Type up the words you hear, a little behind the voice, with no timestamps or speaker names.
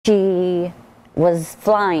She was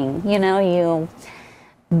flying, you know, you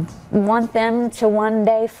want them to one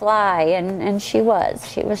day fly, and she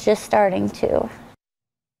was just starting to.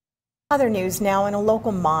 Other news now, and a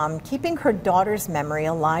local mom keeping her daughter's memory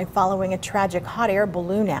alive following a tragic hot air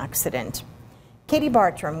balloon accident. Katie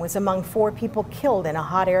Bartram was among 4 people killed in a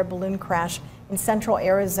hot air balloon crash in central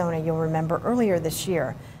Arizona, you'll remember, earlier this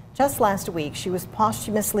year. Just last week, she was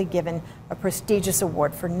posthumously given a prestigious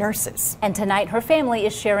award for nurses. And tonight, her family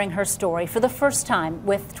is sharing her story for the first time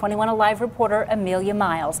with 21 Alive reporter Amelia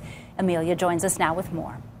Miles. Amelia joins us now with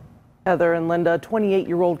more. Heather and Linda,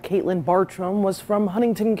 28-year-old Caitlin Bartram was from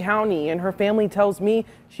Huntington County, and her family tells me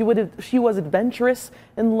she was adventurous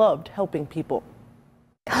and loved helping people.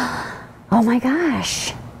 Oh my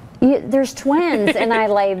gosh, there's twins. And I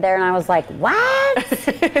laid there and I was like, what?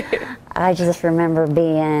 I just remember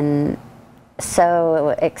being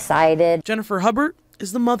so excited. Jennifer Hubbard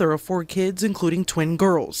is the mother of 4 kids, including twin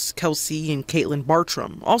girls, Kelsey and Caitlin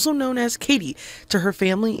Bartram, also known as Katie to her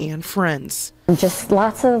family and friends. Just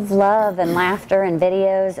lots of love and laughter and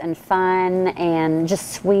videos and fun and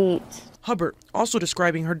just sweet. Hubbard also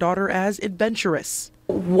describing her daughter as adventurous.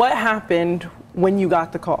 What happened when you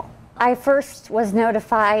got the call? I first was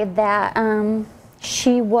notified that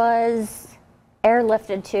she was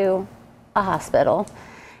airlifted to a hospital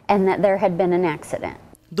and that there had been an accident.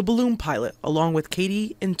 The balloon pilot, along with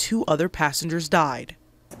Katie and 2 other passengers, died.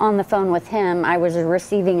 On the phone with him, I was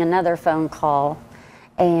receiving another phone call,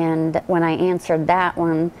 and when I answered that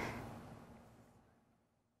one,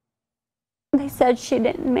 they said she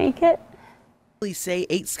didn't make it. Police say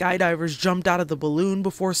 8 skydivers jumped out of the balloon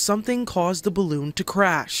before something caused the balloon to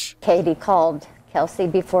crash. Katie called Kelsey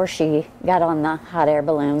before she got on the hot air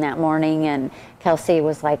balloon that morning, and Kelsey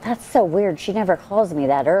was like, that's so weird, she never calls me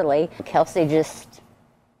that early. Kelsey just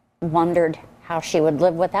wondered how she would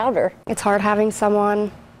live without her. It's hard having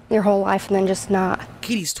someone your whole life and then just not.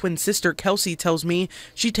 Katie's twin sister Kelsey tells me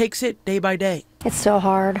she takes it day by day. It's still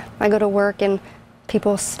hard. I go to work and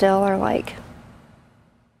people still are like,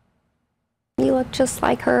 you look just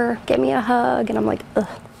like her, give me a hug, and I'm like, ugh.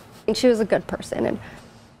 And she was a good person and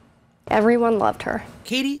everyone loved her.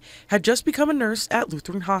 Katie had just become a nurse at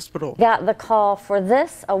Lutheran Hospital. Got the call for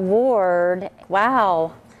this award.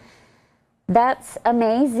 Wow. That's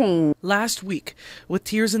amazing. Last week, with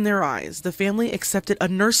tears in their eyes, the family accepted a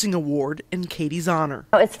nursing award in Katie's honor.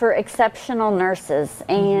 It's for exceptional nurses,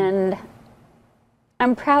 and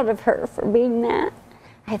I'm proud of her for being that.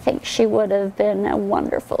 I think she would have been a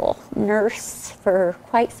wonderful nurse for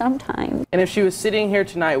quite some time. And if she was sitting here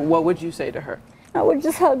tonight, what would you say to her? I would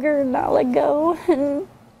just hug her and not let go and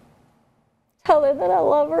tell her that I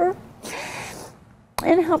love her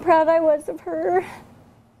and how proud I was of her.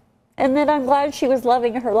 And then I'm glad she was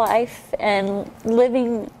loving her life and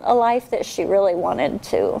living a life that she really wanted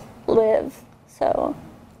to live. So,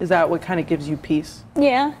 is that what kind of gives you peace?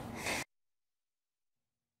 Yeah.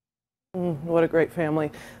 What a great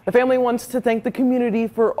family. The family wants to thank the community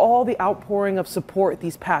for all the outpouring of support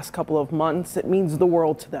these past couple of months. It means the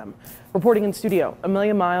world to them. Reporting in studio,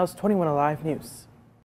 Amelia Miles, 21 Alive News.